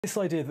This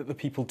idea that the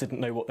people didn't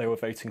know what they were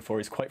voting for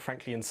is quite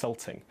frankly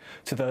insulting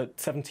to the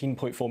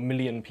 17.4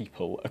 million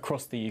people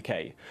across the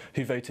UK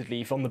who voted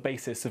Leave on the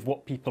basis of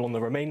what people on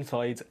the Remain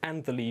side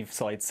and the Leave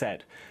side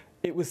said.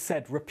 It was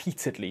said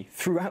repeatedly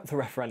throughout the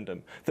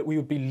referendum that we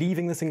would be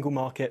leaving the single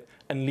market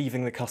and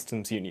leaving the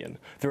customs union.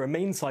 The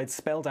Remain side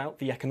spelled out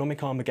the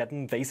economic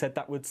Armageddon they said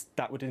that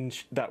would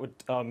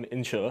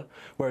ensure,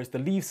 whereas the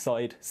Leave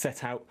side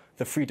set out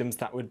the freedoms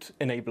that would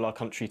enable our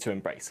country to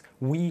embrace.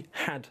 We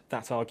had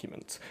that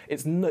argument.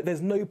 There's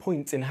no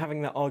point in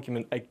having that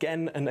argument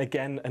again and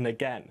again and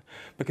again,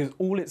 because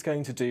all it's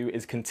going to do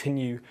is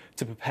continue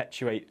to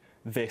perpetuate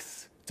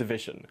this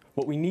division.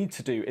 What we need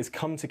to do is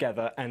come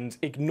together and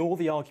ignore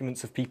the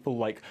arguments of people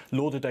like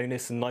Lord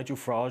Adonis and Nigel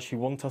Farage, who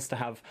want us to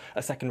have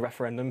a second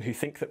referendum, who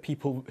think that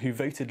people who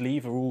voted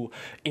Leave are all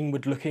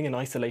inward-looking and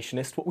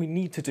isolationist. What we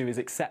need to do is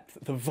accept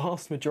that the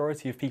vast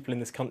majority of people in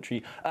this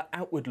country are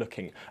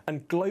outward-looking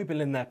and global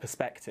in their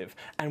perspective,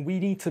 and we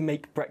need to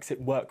make Brexit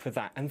work for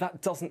that. And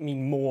that doesn't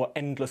mean more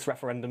endless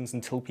referendums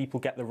until people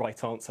get the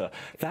right answer.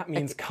 That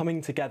means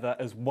coming together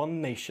as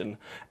one nation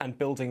and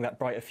building that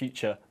brighter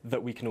future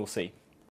that we can all see.